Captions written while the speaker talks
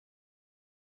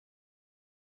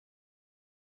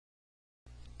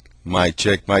Mic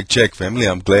check, family.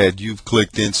 I'm glad you've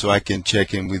clicked in so I can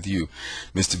check in with you.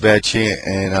 Mr. Batch here,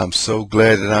 and I'm so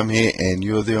glad that I'm here and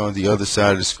you're there on the other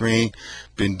side of the screen.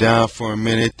 Been down for a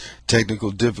minute,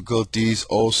 technical difficulties.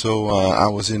 Also, I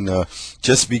was in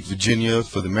Chesapeake, Virginia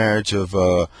for the marriage of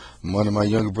one of my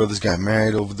younger brothers got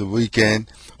married over the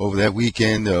weekend. Over that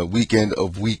weekend, weekend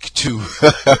of week 2.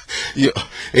 You know,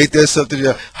 ain't that something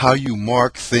how you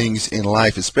mark things in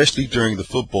life, especially during the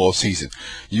football season?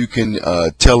 You can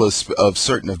tell us of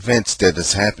certain events that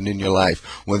has happened in your life,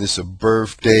 whether it's a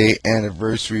birthday,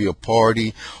 anniversary, a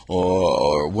party,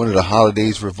 or one of the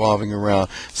holidays revolving around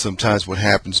sometimes what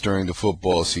happens during the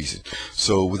football season.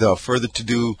 So without further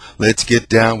ado, let's get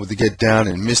down with the get down,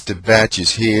 and Mr. Batch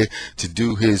is here to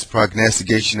do his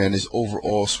prognostication and his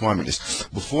overall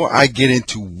swarminess. Before I get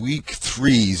into week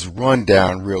 3's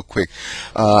rundown real quick,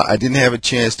 I didn't have a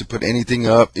chance to put anything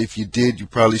up. If you did, you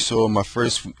probably saw my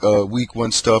first week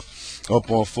 1 stuff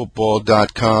up on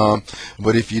football.com,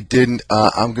 but if you didn't,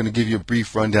 I'm going to give you a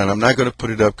brief rundown. I'm not going to put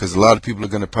it up because a lot of people are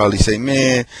going to probably say,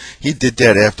 man, he did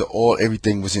that after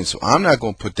everything was in, so I'm not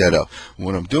going to put that up.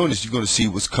 What I'm doing is you're going to see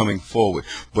what's coming forward.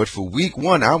 But for week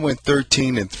 1, I went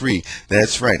 13-3.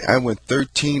 That's right, I went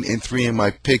 13-3 in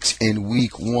my picks in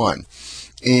week 1.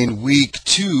 In week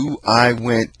 2, I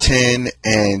went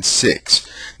 10-6.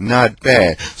 Not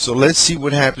bad. So let's see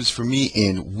what happens for me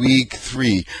in week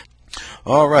 3.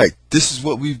 All right, this is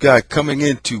what we've got coming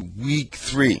into week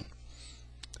 3.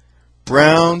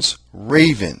 Browns,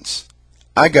 Ravens.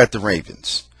 I got the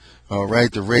Ravens. All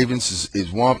right, the Ravens is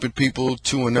whomping people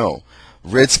 2-0.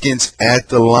 Redskins at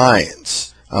the Lions.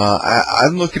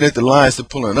 I'm looking at the Lions to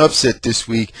pull an upset this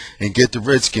week and get the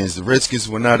Redskins. The Redskins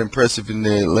were not impressive in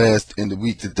their last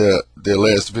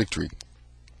victory.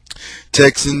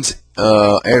 Texans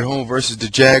at home versus the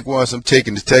Jaguars. I'm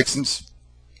taking the Texans.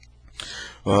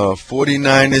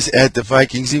 49ers at the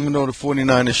Vikings. Even though the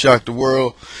 49ers shocked the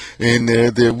world in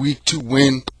their week 2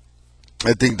 win,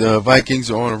 I think the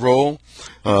Vikings are on a roll.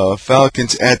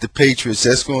 Falcons at the Patriots.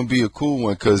 That's going to be a cool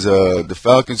one because the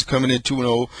Falcons are coming in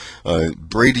 2-0.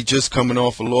 Brady just coming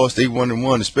off a loss. They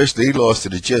 1-1, especially they lost to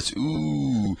the Jets.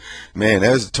 Ooh, man,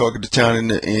 that was the talk of the town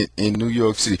in New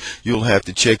York City. You'll have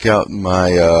to check out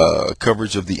my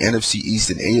coverage of the NFC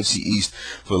East and AFC East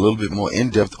for a little bit more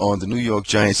in-depth on the New York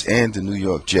Giants and the New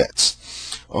York Jets.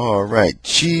 All right,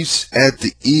 Chiefs at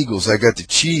the Eagles. I got the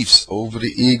Chiefs over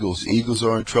the Eagles. Eagles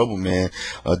are in trouble, man.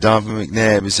 Donovan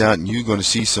McNabb is out, and you're going to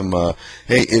see some.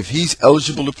 Hey, if he's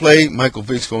eligible to play, Michael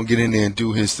Vick's going to get in there and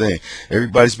do his thing.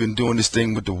 Everybody's been doing this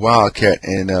thing with the Wildcat,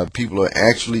 and people are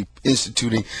actually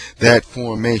instituting that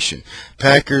formation.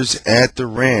 Packers at the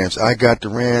Rams. I got the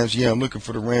Rams. Yeah, I'm looking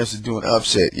for the Rams to do an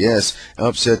upset. Yes,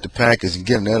 upset the Packers. And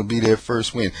again, that'll be their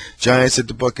first win. Giants at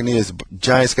the Buccaneers. The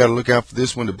Giants got to look out for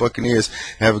this one. The Buccaneers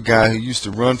have a guy who used to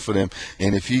run for them,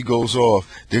 and if he goes off,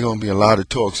 there's going to be a lot of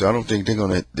talk. So I don't think they're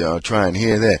going to try and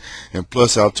hear that. And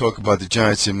plus, I'll talk about the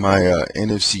Giants in my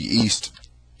NFC East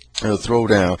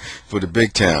throwdown for the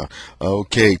big town.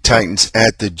 Okay, Titans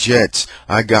at the Jets.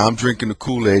 I'm drinking the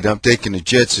Kool-Aid. I'm taking the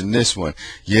Jets in this one.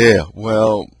 Yeah,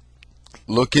 well,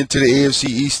 look into the AFC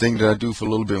East thing that I do for a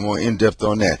little bit more in-depth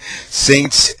on that.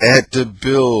 Saints at the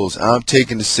Bills. I'm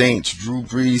taking the Saints. Drew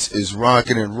Brees is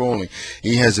rocking and rolling.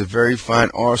 He has a very fine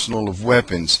arsenal of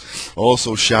weapons.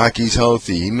 Also, Shockey's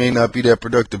healthy. He may not be that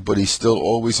productive, but he's still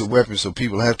always a weapon, so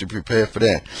people have to prepare for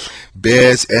that.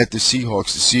 Bears at the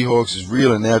Seahawks. The Seahawks is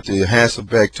reeling after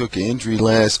Hasselbeck took an injury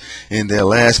in their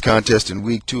last contest in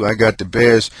week 2. I got the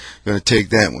Bears. Going to take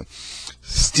that one.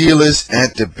 Steelers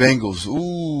at the Bengals.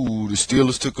 Ooh, the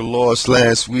Steelers took a loss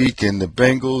last week, and the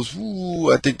Bengals,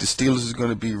 ooh, I think the Steelers is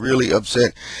going to be really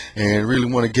upset and really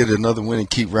want to get another win and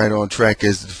keep right on track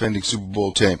as the defending Super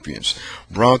Bowl champions.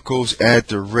 Broncos at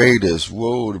the Raiders.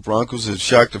 Whoa, the Broncos have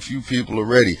shocked a few people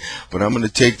already, but I'm going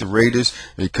to take the Raiders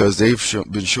because they've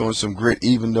been showing some grit,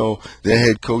 even though their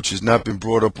head coach has not been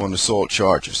brought up on assault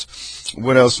charges.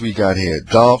 What else we got here?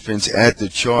 Dolphins at the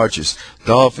Chargers.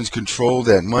 Dolphins controlled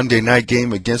that Monday night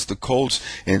game against the Colts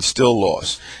and still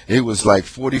lost. It was like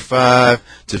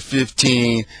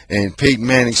 45-15, and Peyton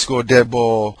Manning scored that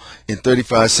ball in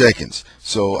 35 seconds.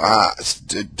 So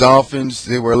the Dolphins,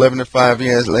 they were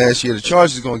 11-5 last year. The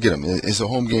Chargers are going to get them. It's a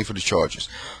home game for the Chargers.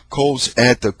 Colts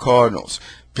at the Cardinals.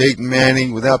 Peyton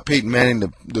Manning. Without Peyton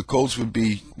Manning, the Colts would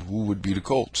be who would be the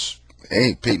Colts?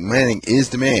 Hey, Peyton Manning is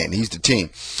the man. He's the team.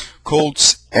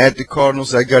 Colts at the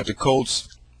Cardinals. I got the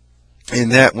Colts in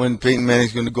that one. Peyton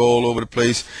Manning's going to go all over the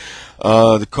place.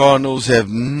 The Cardinals have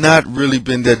not really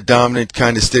been that dominant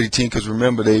kind of steady team because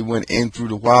remember they went in through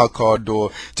the wild card door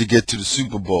to get to the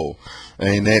Super Bowl,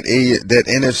 and that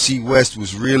NFC West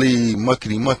was really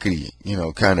muckety,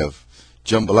 kind of.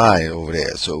 jambalaya over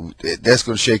there. So that's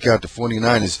going to shake out. The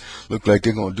 49ers look like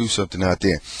they're going to do something out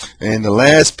there. And the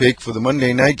last pick for the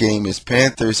Monday night game is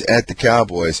Panthers at the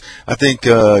Cowboys. I think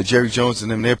Jerry Jones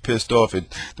and them, they're pissed off at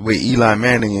the way Eli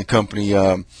Manning and company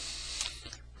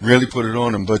really put it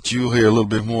on them. But you'll hear a little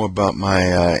bit more about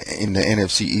my in the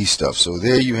NFC East stuff. So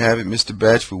there you have it, Mr.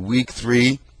 Batch, for week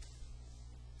 3.